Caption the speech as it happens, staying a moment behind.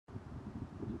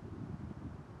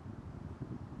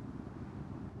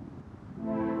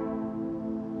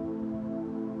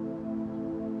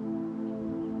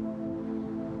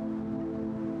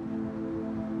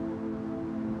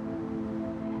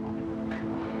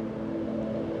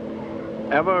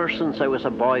Ever since I was a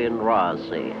boy in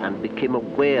Rossy and became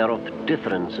aware of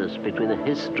differences between the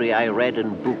history I read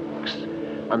in books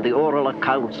and the oral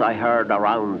accounts I heard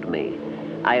around me,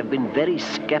 I have been very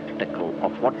skeptical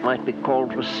of what might be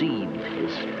called received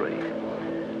history.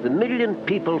 The million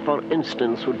people, for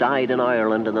instance, who died in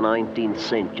Ireland in the 19th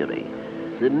century,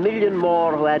 the million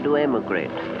more who had to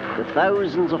emigrate, the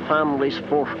thousands of families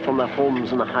forced from their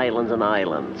homes in the Highlands and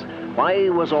Islands. Why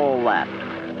was all that?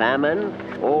 Famine,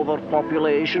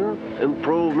 overpopulation,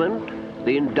 improvement,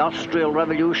 the Industrial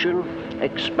Revolution,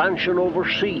 expansion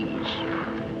overseas.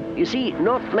 You see,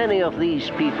 not many of these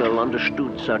people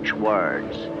understood such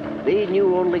words. They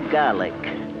knew only Gaelic.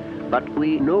 But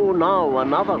we know now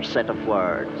another set of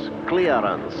words: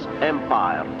 clearance,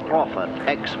 empire, profit,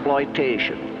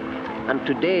 exploitation. And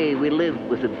today we live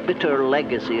with the bitter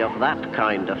legacy of that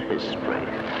kind of history.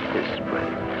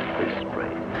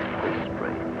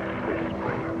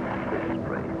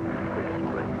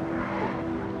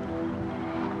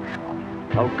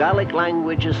 Our Gaelic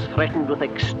language is threatened with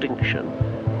extinction.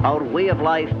 Our way of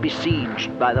life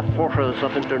besieged by the forces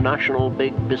of international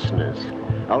big business.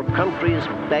 Our country is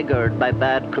beggared by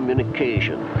bad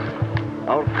communications.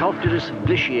 Our culture is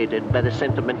vitiated by the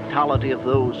sentimentality of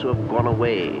those who have gone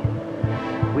away.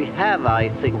 We have, I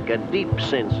think, a deep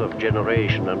sense of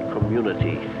generation and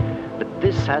community, but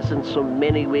this has in so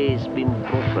many ways been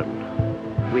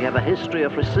broken. We have a history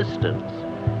of resistance,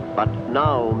 but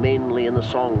now mainly in the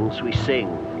songs we sing.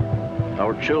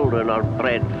 Our children are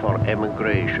bred for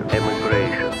emigration,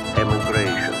 emigration,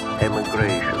 emigration,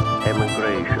 emigration,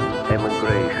 emigration, emigration,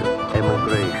 emigration,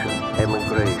 emigration,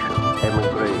 emigration,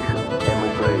 emigration,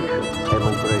 emigration,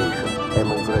 emigration,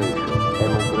 emigration, emigration,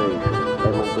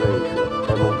 emigration,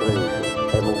 emigration,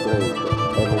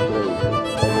 emigration.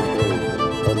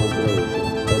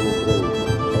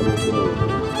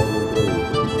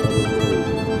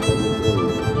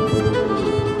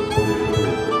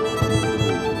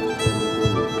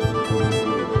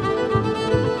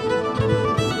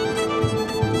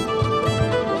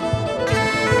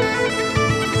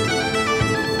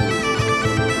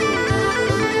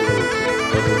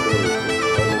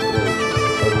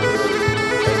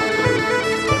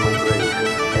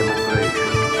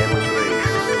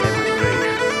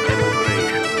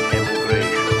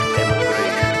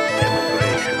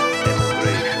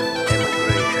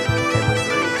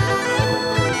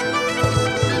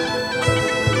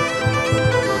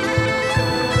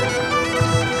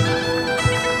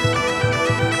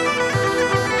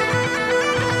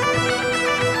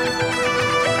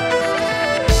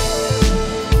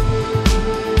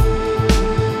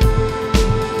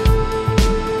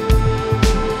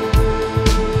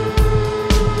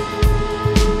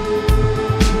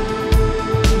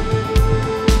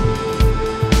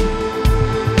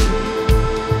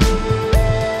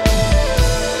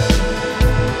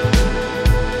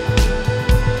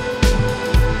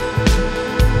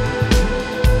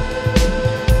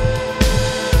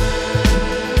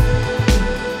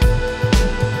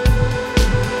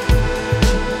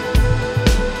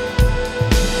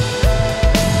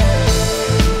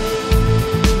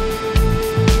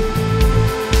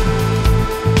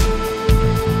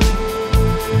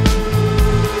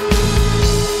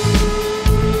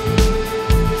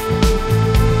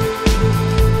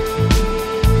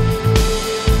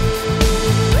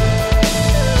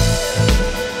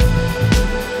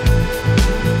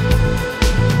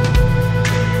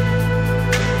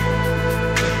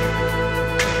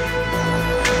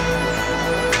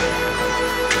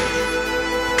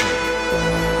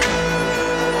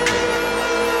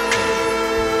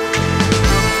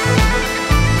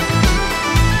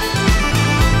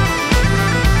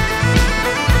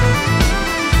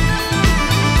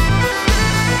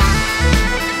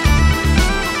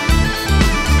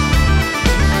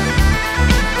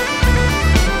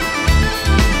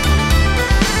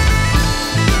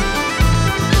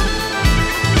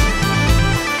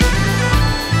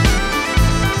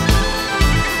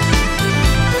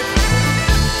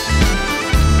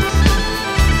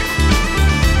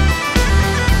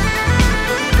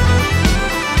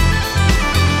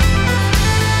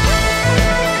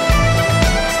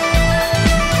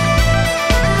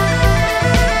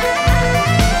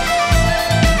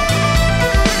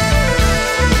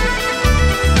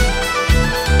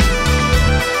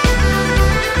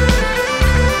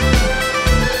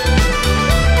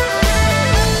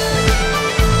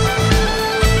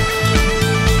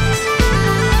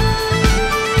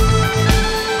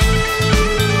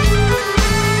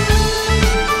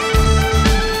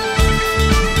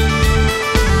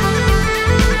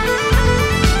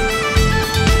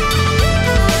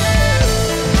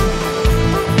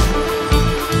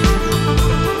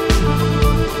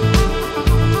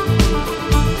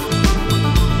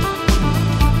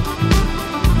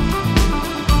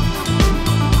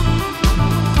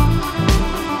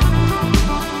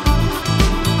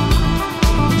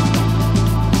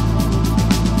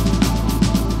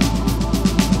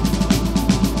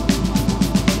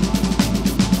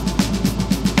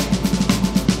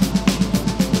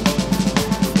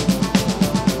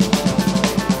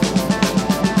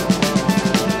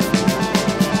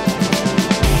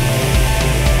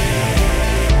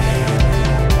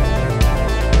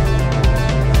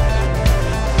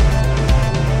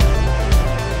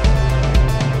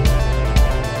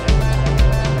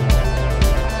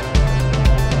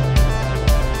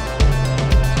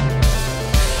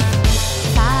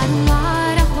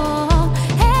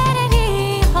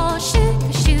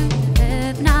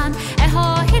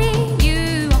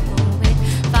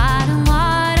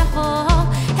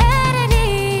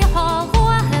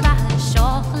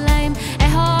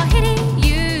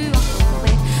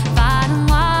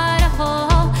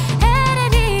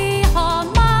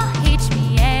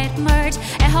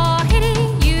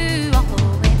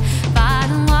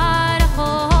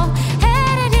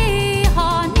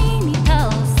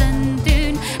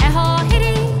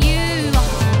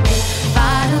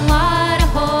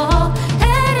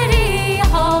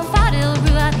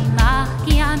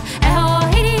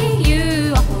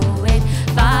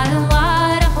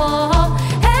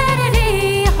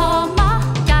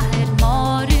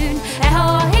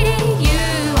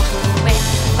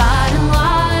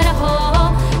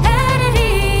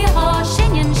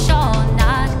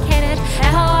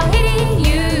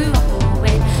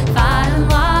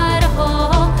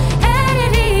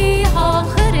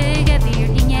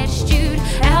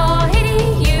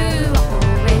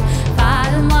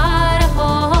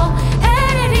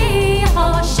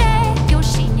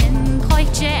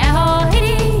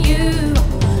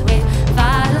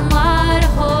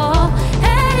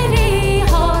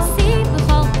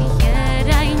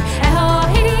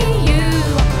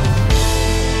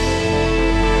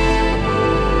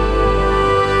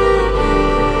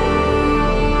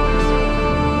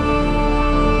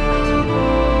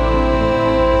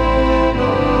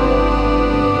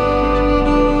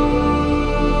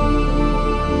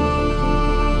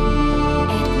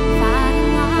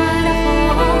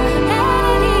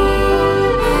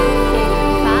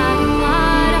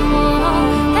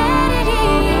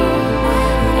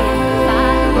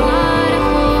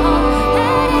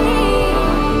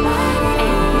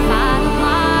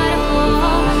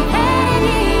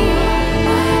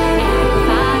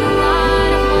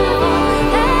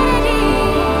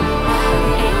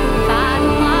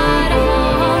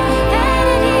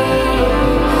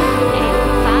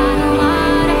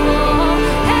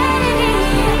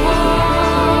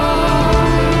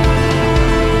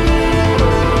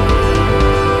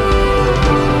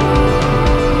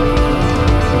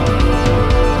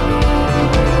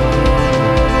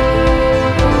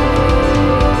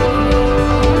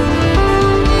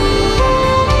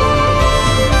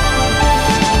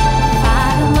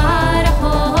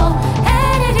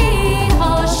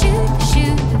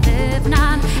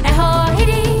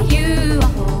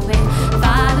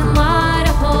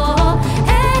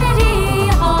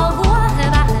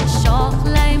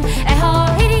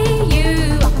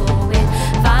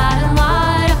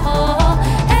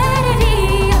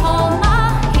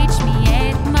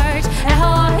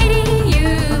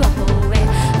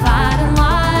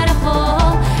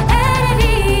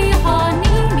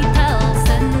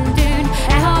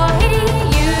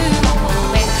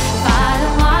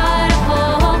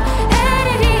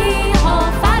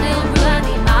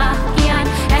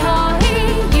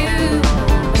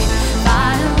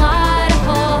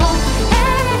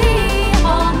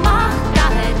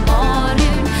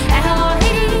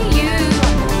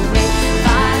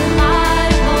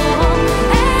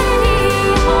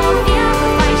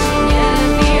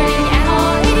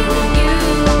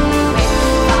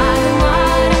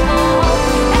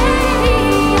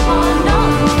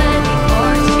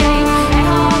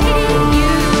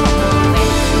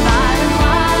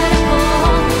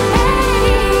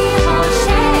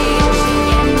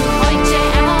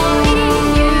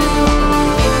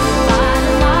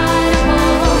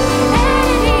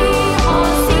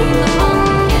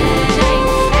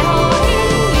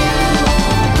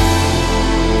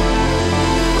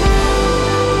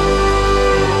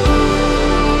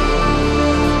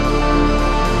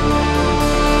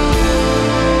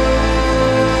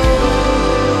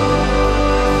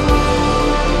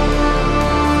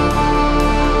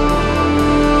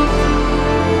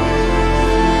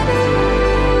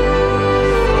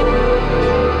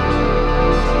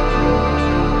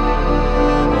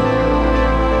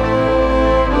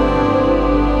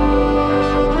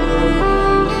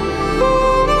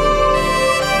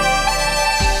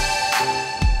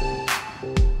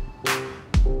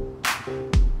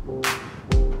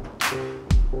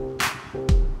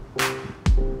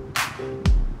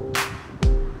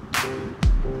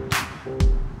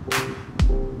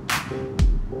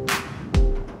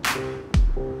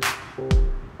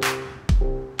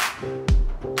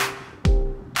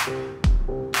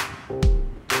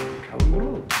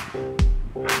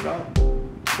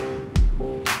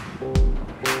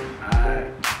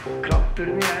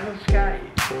 to the Isle of Skye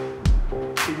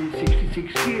in his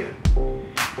 66th year.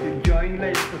 Enjoying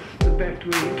life was the best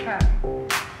way he can,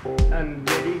 and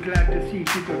very glad to see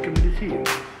people coming to see him.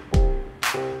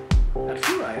 That's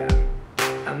who I am.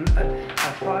 And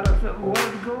as far as the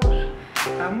world goes,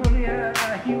 I'm only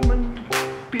a human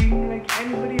being like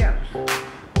anybody else.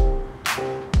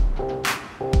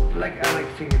 I like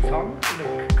singing songs, I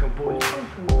like composing songs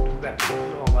and weapons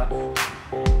and all that.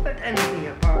 But anything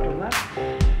apart from that,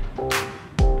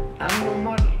 I'm no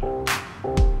model,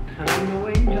 and I'm no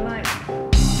angel either.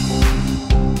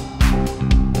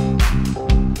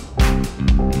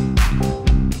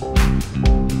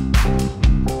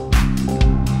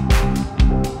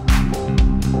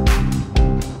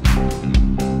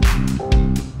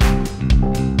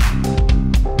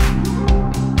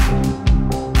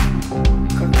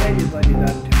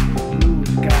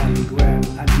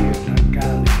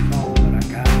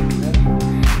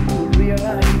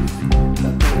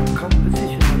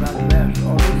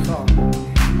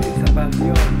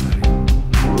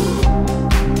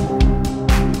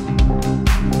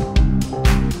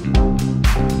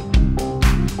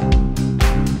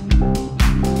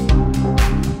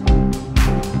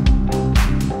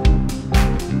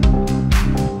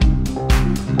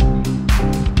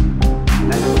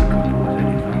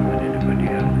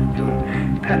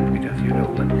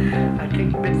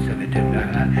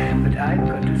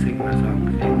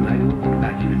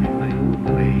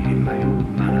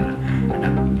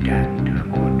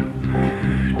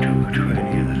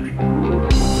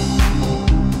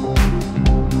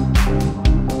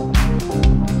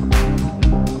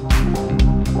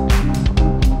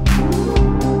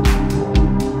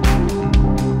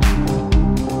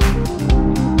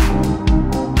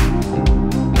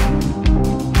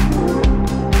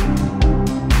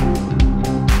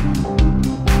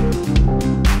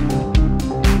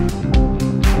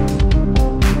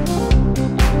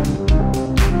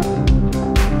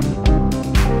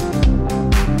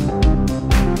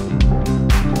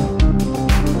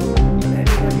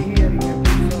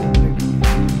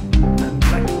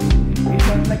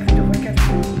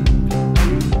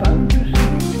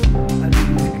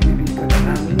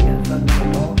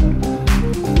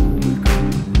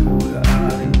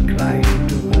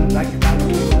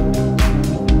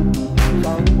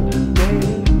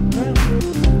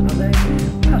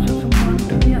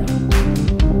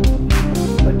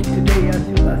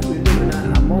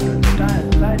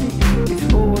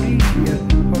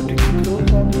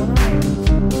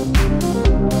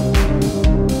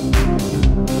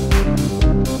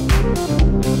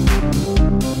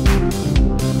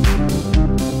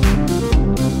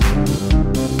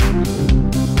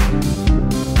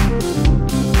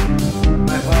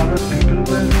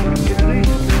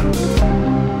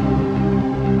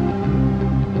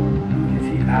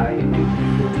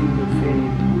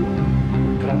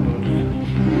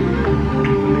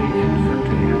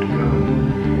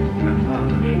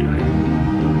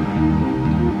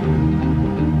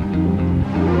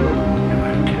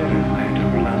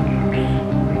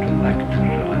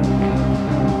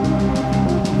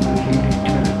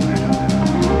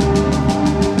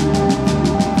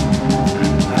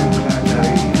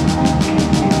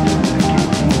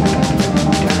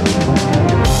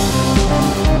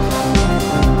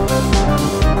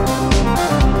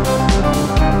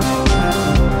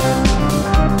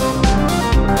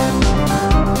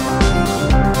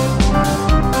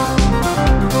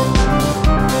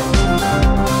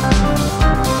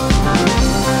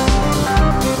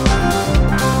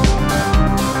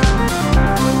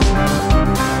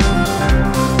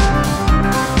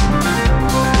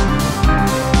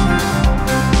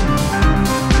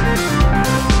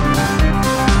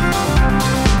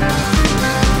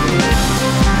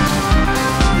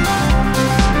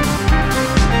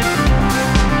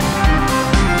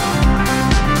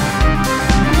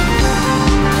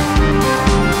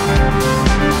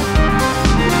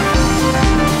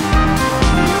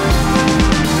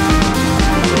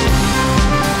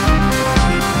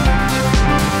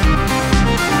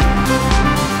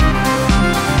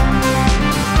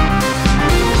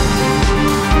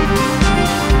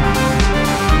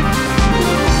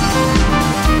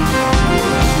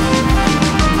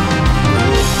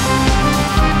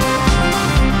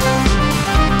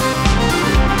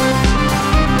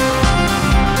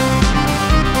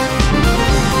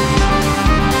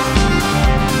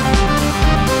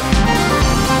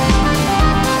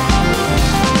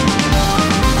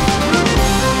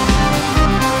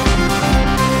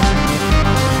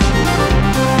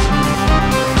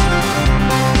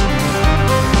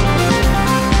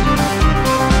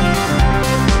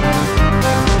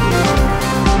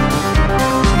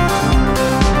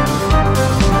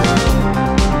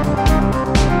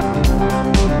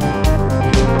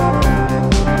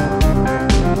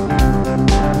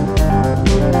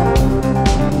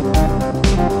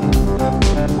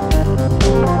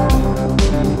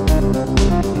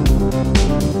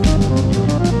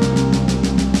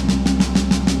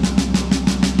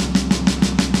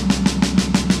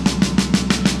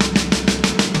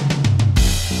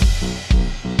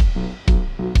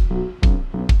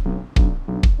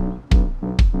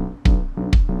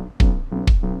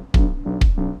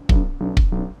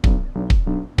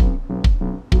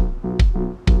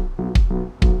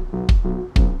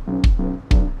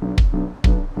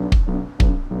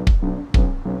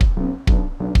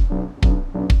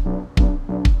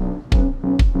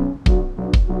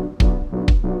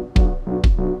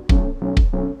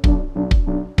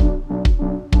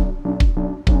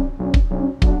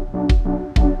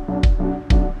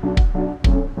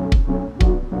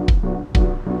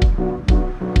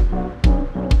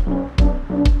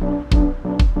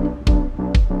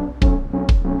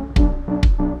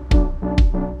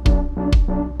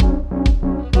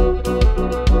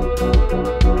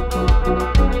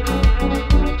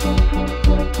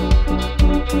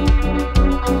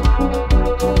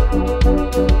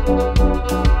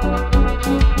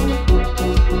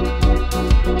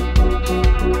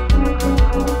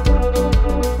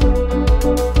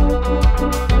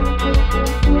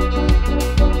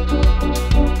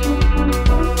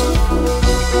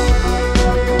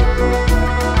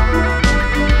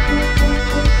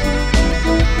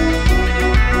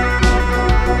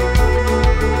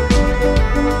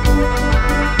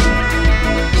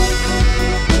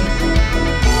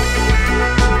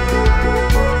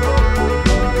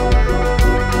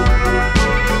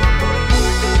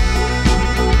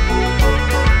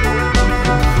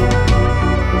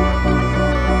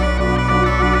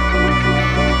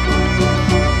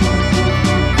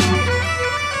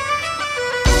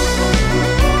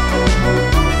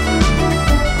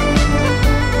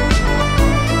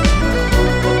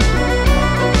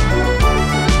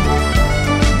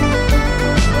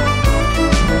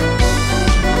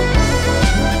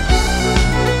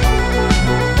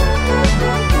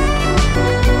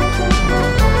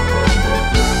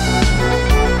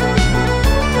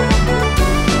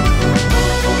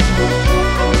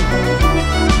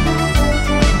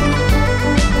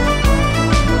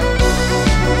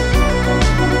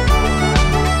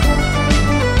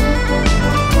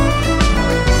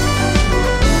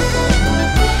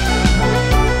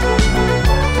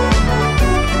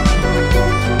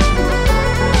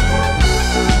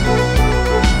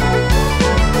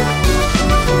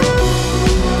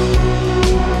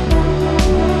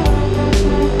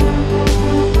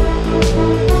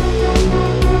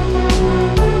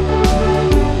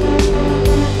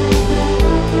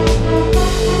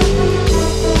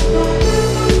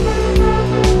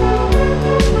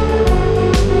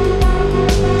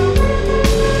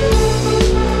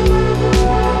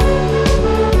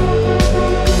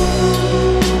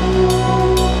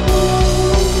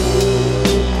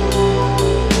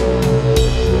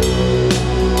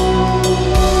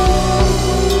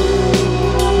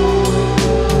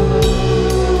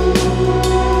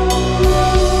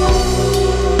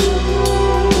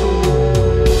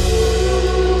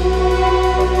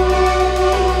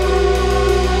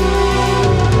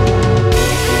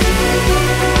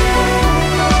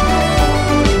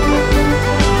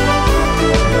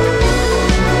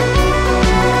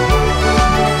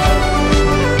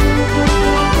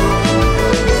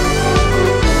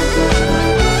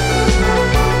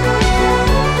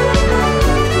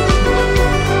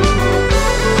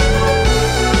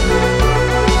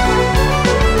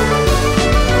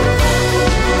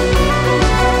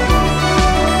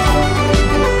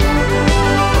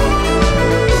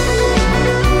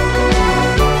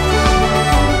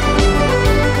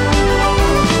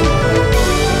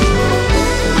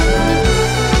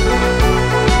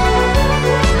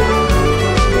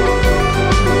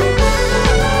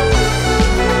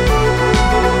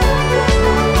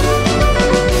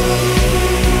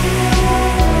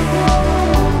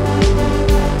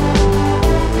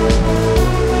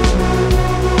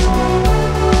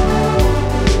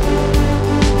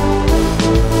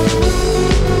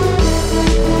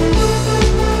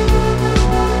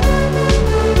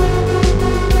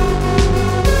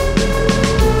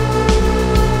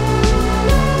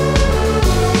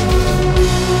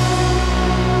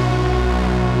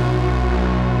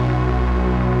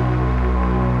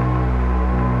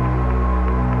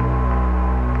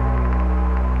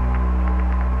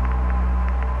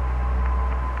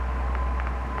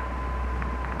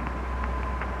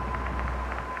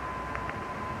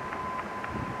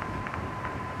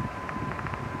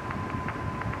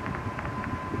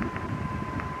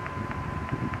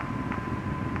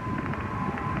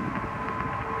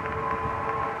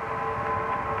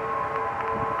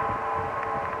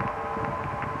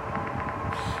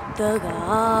 De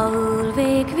gaul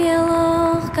vik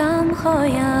vieloch gam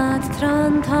choyat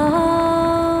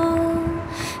trantal.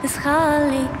 Es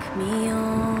chalik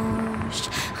miost,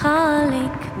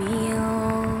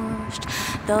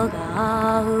 De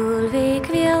gaul vik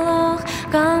vieloch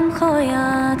gam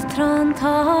choyat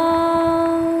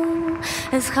trantal.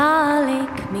 Es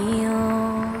chalik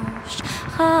miost,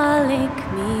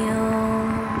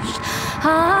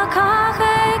 Ha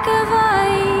kache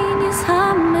gewein is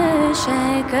hamische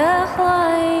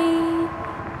gechlei.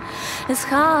 Es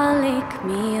chalik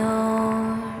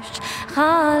miost,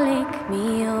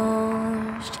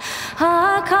 Ha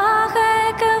kache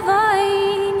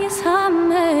gewein is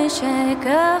hamische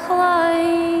gechlei.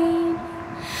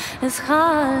 Es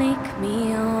chalik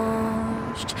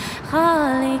miost,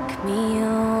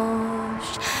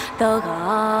 De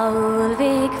gaul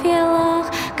vik vieloch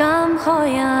gam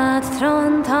choyat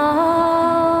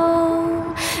trontal.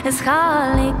 Es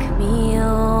chalik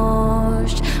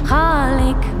miost,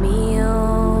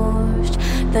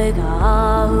 De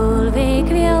gaul vik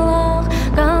vieloch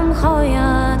gam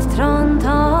choyat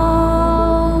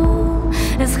trontal.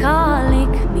 Es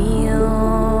chalik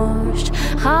miost,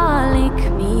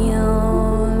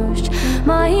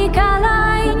 Mai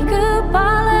galain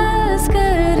gepales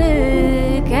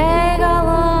geruk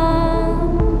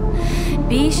egalam.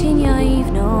 Bishin yaiv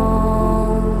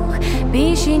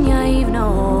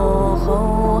noch,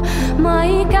 oh.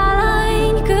 Mai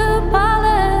galain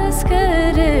gepales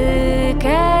geruk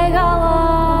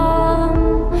egalam.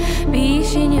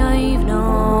 Bishin yaiv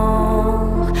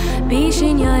noch,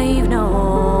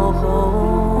 oh.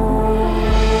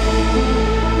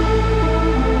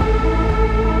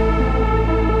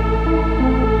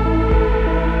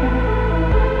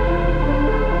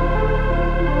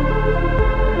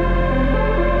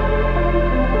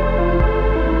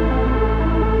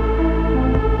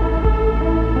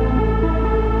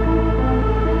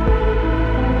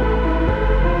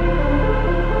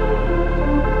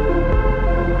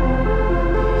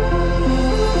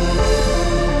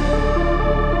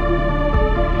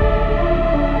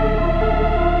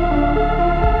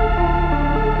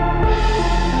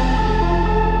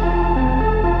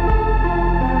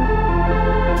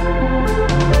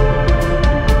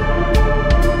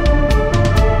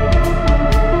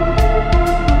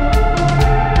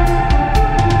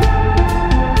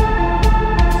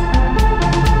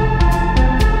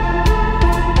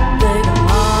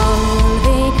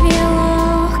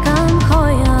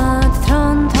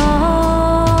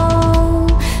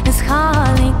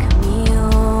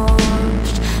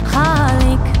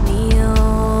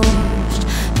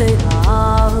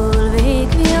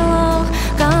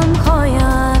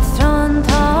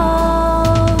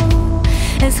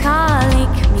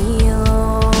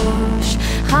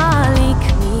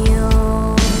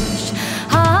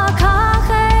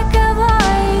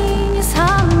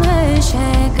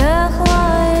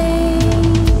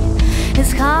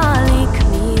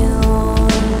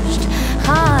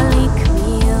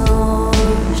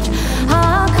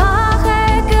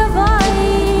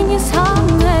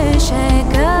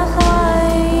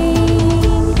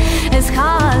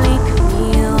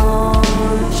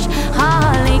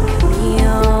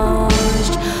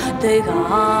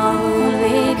 Gall